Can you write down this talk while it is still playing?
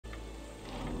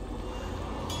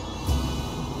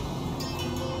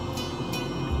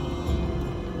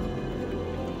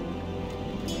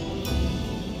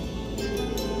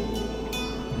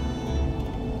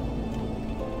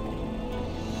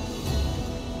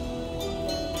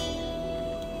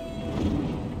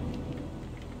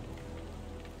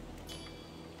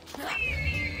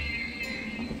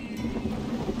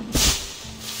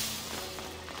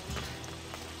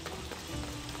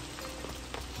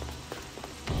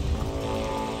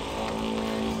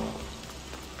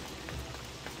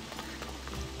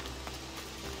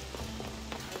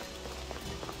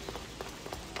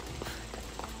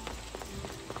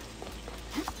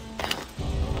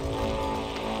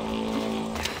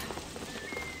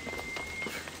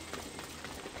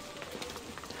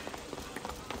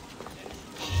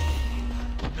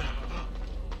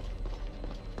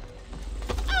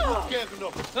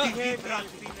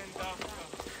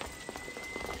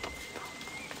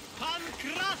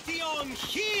Pankration,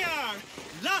 here!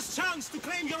 Last chance to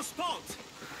claim your spot!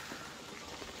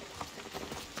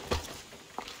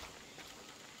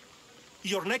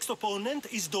 Your next opponent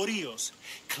is Dorios.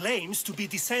 Claims to be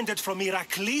descended from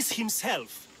Heracles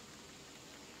himself.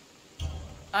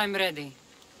 I'm ready.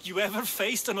 You ever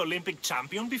faced an Olympic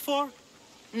champion before?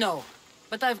 No,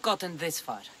 but I've gotten this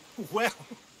far. Well,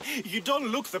 you don't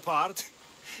look the part.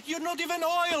 You're not even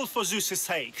oil for Zeus's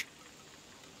sake.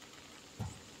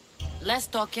 Less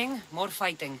talking, more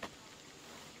fighting.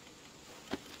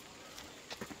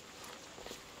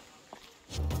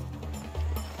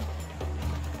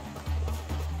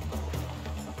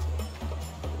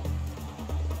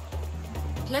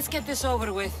 Let's get this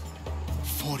over with.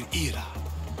 For Ira.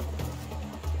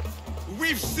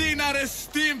 We've seen our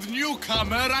esteemed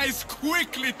newcomer rise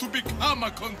quickly to become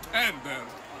a contender.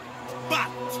 But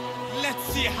let's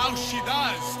see how she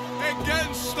does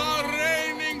against our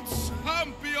reigning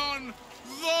champion,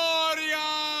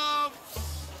 Dorios!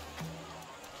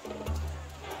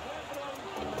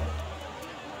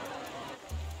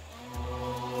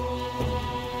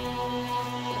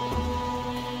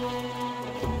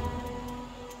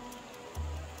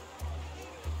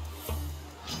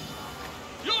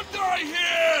 You die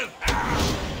here!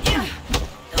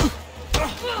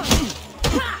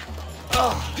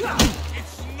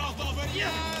 It's not over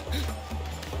yet!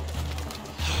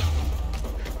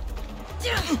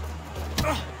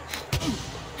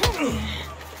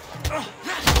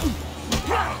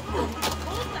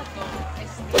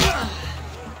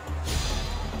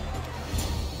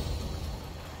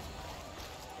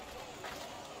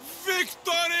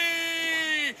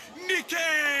 Victory! Nike!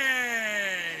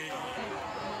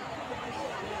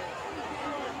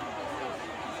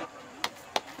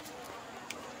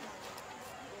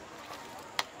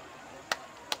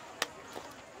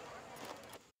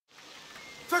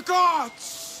 The gods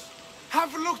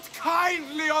have looked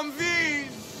kindly on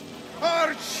these,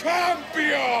 our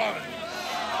champions!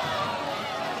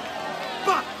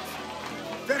 But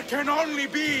there can only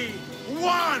be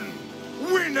one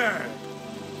winner!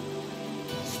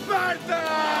 Sparta!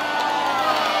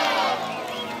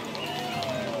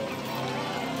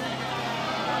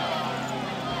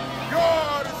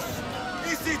 Yours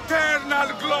is eternal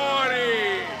glory!